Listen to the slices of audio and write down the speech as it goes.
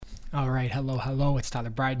All right, hello. It's Tyler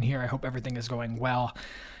Bryden here. I hope everything is going well.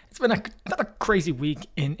 It's been another crazy week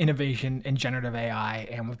in innovation in generative AI,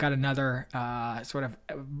 and we've got another sort of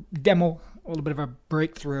demo, a little bit of a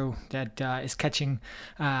breakthrough that is catching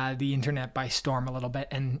the internet by storm a little bit,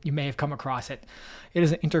 and you may have come across it. It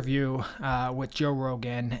is an interview with Joe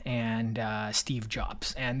Rogan and Steve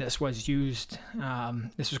Jobs, and this was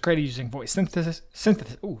created using voice synthesis.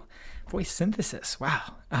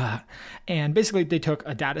 Wow. And basically they took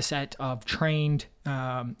a data set of trained,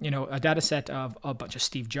 a data set of a bunch of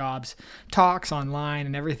Steve Jobs talks online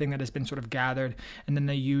and everything that has been sort of gathered. And then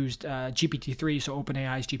they used GPT-3, so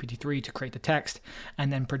OpenAI's GPT-3 to create the text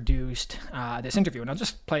and then produced this interview. And I'll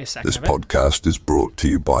just play a second This of it. podcast is brought to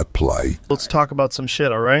you by Play. Let's talk about some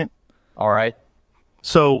shit, all right? All right.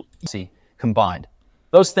 So, Combined.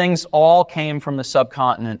 Those things all came from the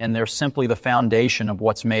subcontinent, and they're simply the foundation of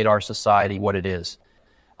what's made our society what it is.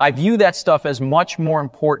 I view that stuff as much more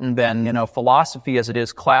important than, philosophy as it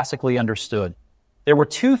is classically understood. There were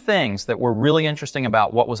two things that were really interesting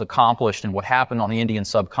about what was accomplished and what happened on the Indian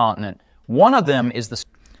subcontinent. One of them is the...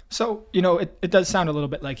 So, it does sound a little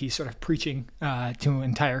bit like he's sort of preaching to an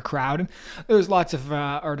entire crowd. And there's lots of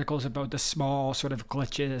articles about the small sort of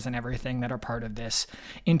glitches and everything that are part of this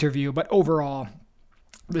interview. But overall,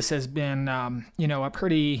 this has been, a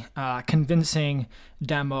pretty convincing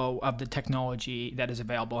demo of the technology that is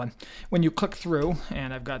available. And when you click through,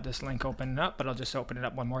 and I've got this link open up, but I'll just open it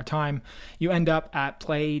up one more time, you end up at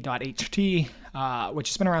play.ht, which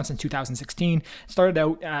has been around since 2016. It started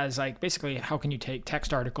out as basically how can you take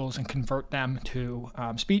text articles and convert them to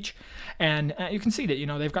speech. And you can see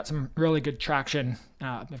that, they've got some really good traction.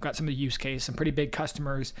 They've got some of the use case, some pretty big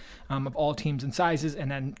customers of all teams and sizes, and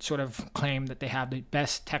then sort of claim that they have the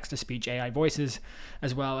best text-to-speech AI voices,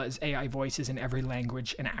 as well as AI voices in every language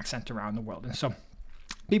and accent around the world. And so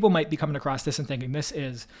people might be coming across this and thinking this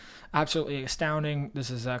is absolutely astounding. This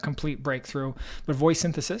is a complete breakthrough. But voice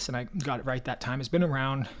synthesis, and I got it right that time, has been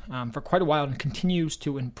around for quite a while and continues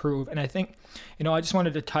to improve. And I think, I just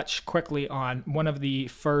wanted to touch quickly on one of the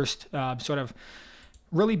first sort of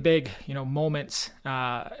really big, moments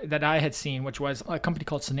that I had seen, which was a company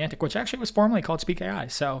called Sonantic, which actually was formerly called Speak AI.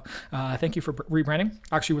 So thank you for rebranding.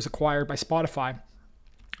 Actually was acquired by Spotify.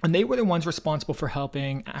 And they were the ones responsible for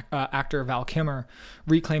helping actor Val Kilmer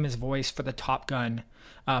reclaim his voice for the Top Gun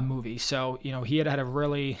movie. So, he had a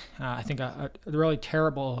really, a really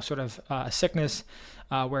terrible sort of sickness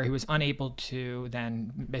where he was unable to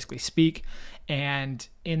then basically speak. And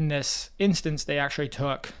in this instance, they actually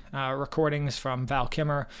took recordings from Val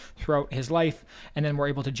Kilmer throughout his life and then were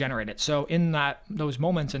able to generate it. So in those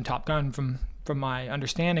moments in Top Gun, from my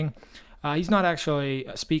understanding, he's not actually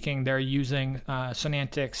speaking. They're using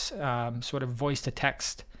Sonantic's sort of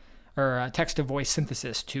voice-to-text or text-to-voice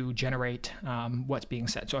synthesis to generate what's being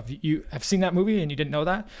said. So if you have seen that movie and you didn't know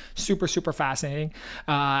that, super, super fascinating.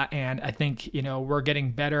 And I think, we're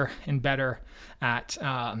getting better and better at,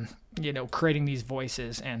 creating these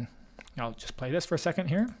voices. And I'll just play this for a second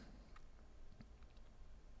here.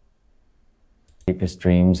 Deepest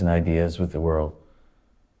dreams and ideas with the world.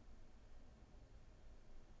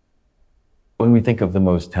 When we think of the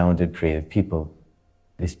most talented creative people,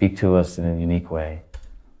 they speak to us in a unique way.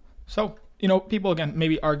 So, people, again,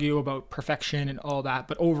 maybe argue about perfection and all that,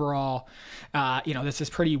 but overall, this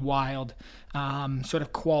is pretty wild sort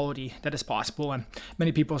of quality that is possible. And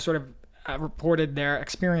many people sort of reported their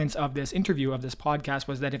experience of this interview, of this podcast,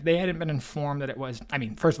 was that if they hadn't been informed that it was,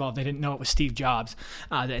 first of all, they didn't know it was Steve Jobs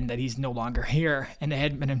and that he's no longer here, and they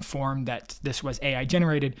hadn't been informed that this was AI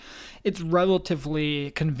generated, it's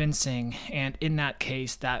relatively convincing. And in that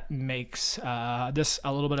case, that makes this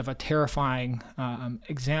a little bit of a terrifying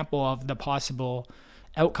example of the possible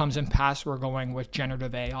outcomes and paths we're going with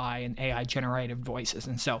generative AI and AI generated voices.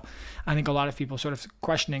 And so I think a lot of people sort of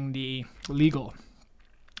questioning the legal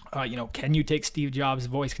can you take Steve Jobs'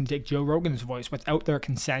 voice, can you take Joe Rogan's voice without their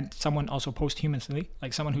consent, someone also posthumously,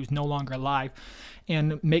 like someone who's no longer alive,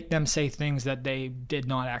 and make them say things that they did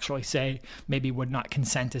not actually say, maybe would not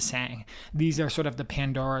consent to saying? These are sort of the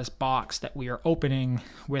Pandora's box that we are opening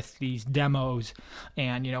with these demos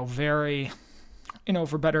and, very,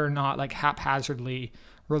 for better or not, haphazardly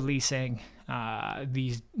releasing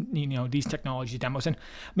these technology demos. And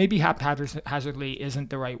maybe haphazardly isn't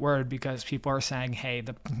the right word, because people are saying, hey,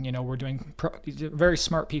 we're doing very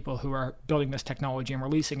smart people who are building this technology and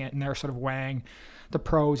releasing it, and they're sort of weighing the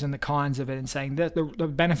pros and the cons of it and saying that the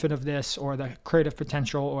benefit of this, or the creative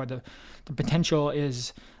potential, or the potential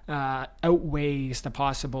is outweighs the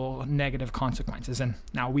possible negative consequences. And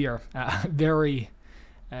now we are very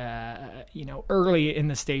early in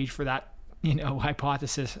the stage for that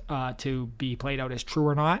hypothesis to be played out as true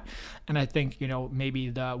or not. And I think, maybe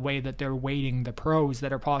the way that they're weighting the pros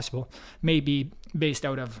that are possible may be based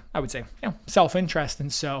out of, I would say, self-interest.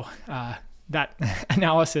 And so that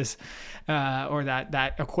analysis or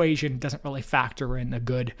that equation doesn't really factor in the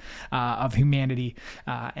good of humanity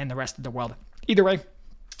and the rest of the world. Either way,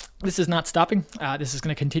 this is not stopping. This is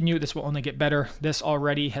going to continue. This will only get better. This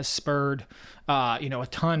already has spurred, a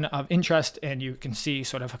ton of interest, and you can see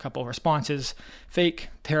sort of a couple of responses: fake,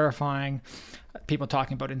 terrifying, people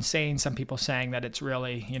talking about insane, some people saying that it's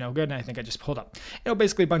really, good. And I think I just pulled up,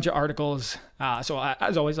 basically a bunch of articles. So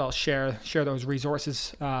as always, I'll share those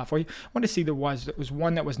resources for you. I want to see there was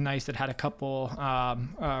one that was nice that had a couple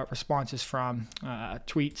responses from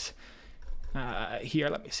tweets here.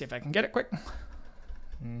 Let me see if I can get it quick.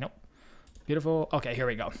 Nope. Beautiful. Okay, here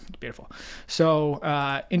we go. Beautiful. So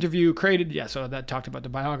interview created. Yeah, so that talked about the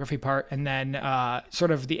biography part, and then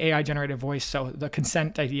sort of the AI generated voice, so the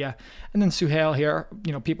consent idea. And then Suhail here,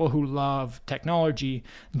 people who love technology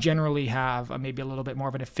generally have maybe a little bit more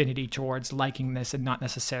of an affinity towards liking this and not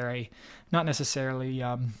necessarily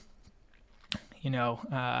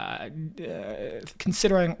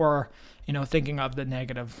considering or, thinking of the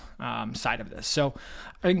negative side of this. So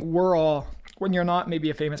I think we're all, when you're not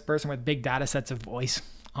maybe a famous person with big data sets of voice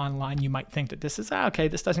online, you might think that this is, okay,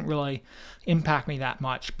 this doesn't really impact me that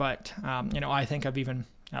much. But, I think I've even,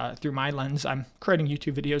 through my lens, I'm creating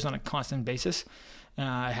YouTube videos on a constant basis.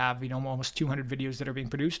 I have, almost 200 videos that are being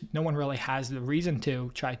produced. No one really has the reason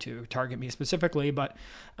to try to target me specifically. But,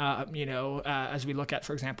 as we look at,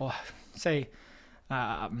 for example, say,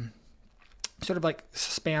 sort of like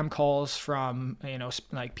spam calls from,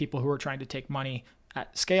 like people who are trying to take money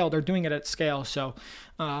at scale, they're doing it at scale. So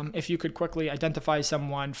if you could quickly identify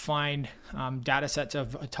someone, find data sets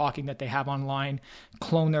of talking that they have online,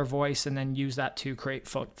 clone their voice, and then use that to create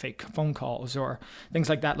fake phone calls or things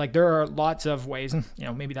like that. Like, there are lots of ways, and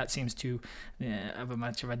maybe that seems too of a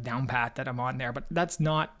much of a down path that I'm on there, but that's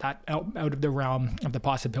not that out of the realm of the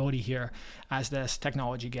possibility here as this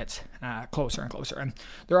technology gets closer and closer. And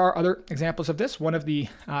there are other examples of this. One of the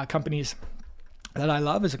companies that I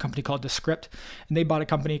love is a company called Descript, and they bought a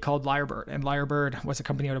company called Lyrebird. And Lyrebird was a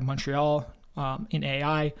company out of Montreal in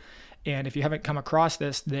AI. And if you haven't come across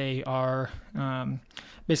this, they are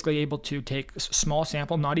basically able to take a small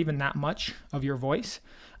sample, not even that much of your voice.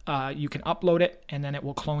 You can upload it, and then it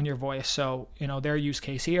will clone your voice. So, their use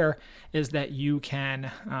case here is that you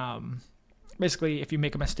can basically, if you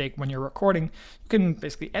make a mistake when you're recording, you can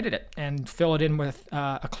basically edit it and fill it in with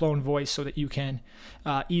a clone voice so that you can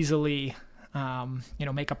easily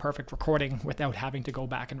make a perfect recording without having to go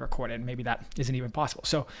back and record it. And maybe that isn't even possible.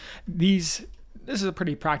 So this is a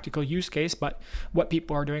pretty practical use case, but what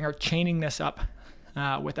people are doing are chaining this up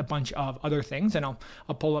with a bunch of other things. And I'll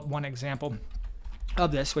pull up one example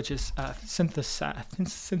of this, which is Synthesiza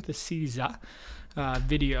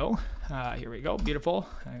video. Here we go. Beautiful.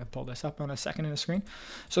 I'm going to pull this up on a second in the screen.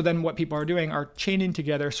 So then what people are doing are chaining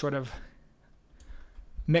together sort of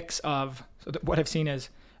mix of, so what I've seen is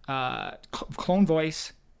clone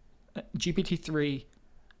voice, GPT-3,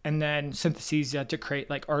 and then Synthesiza to create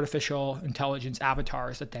like artificial intelligence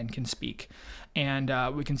avatars that then can speak. And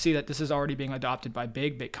we can see that this is already being adopted by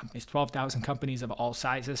big companies, 12,000 companies of all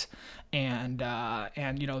sizes, and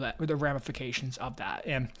that the ramifications of that.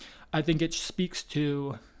 And I think it speaks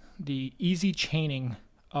to the easy chaining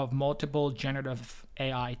of multiple generative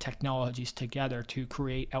AI technologies together to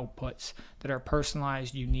create outputs that are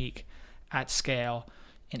personalized, unique, at scale.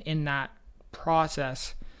 And in that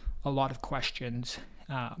process, a lot of questions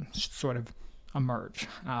sort of emerge.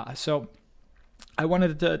 So I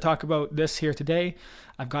wanted to talk about this here today.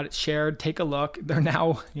 I've got it shared. Take a look. They're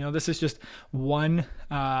now, this is just one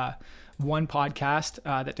podcast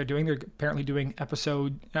that they're doing. They're apparently doing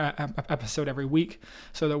episode every week.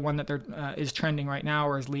 So the one that is trending right now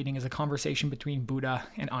or is leading is a conversation between Buddha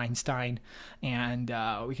and Einstein. And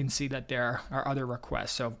we can see that there are other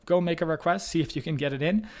requests. So go make a request, see if you can get it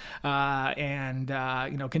in, and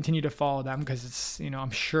continue to follow them, because it's,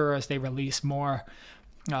 I'm sure as they release more,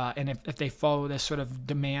 and if they follow this sort of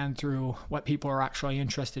demand through what people are actually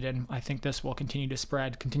interested in, I think this will continue to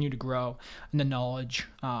spread, continue to grow, and the knowledge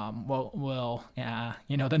the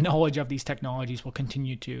knowledge of these technologies will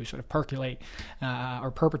continue to sort of percolate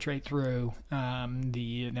or perpetrate through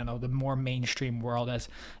the more mainstream world. As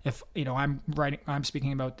if I'm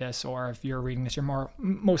speaking about this, or if you're reading this, you're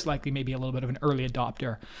most likely maybe a little bit of an early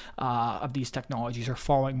adopter of these technologies, or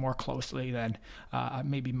following more closely than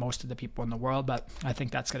maybe most of the people in the world. But I think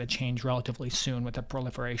think that's going to change relatively soon with the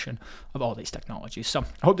proliferation of all these technologies. So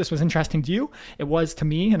I hope this was interesting to you. It was to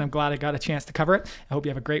me, and I'm glad I got a chance to cover it. I hope you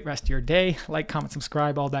have a great rest of your day. Like, comment,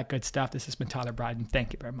 subscribe, all that good stuff. This has been Tyler Bryden.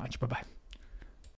 Thank you very much. Bye-bye.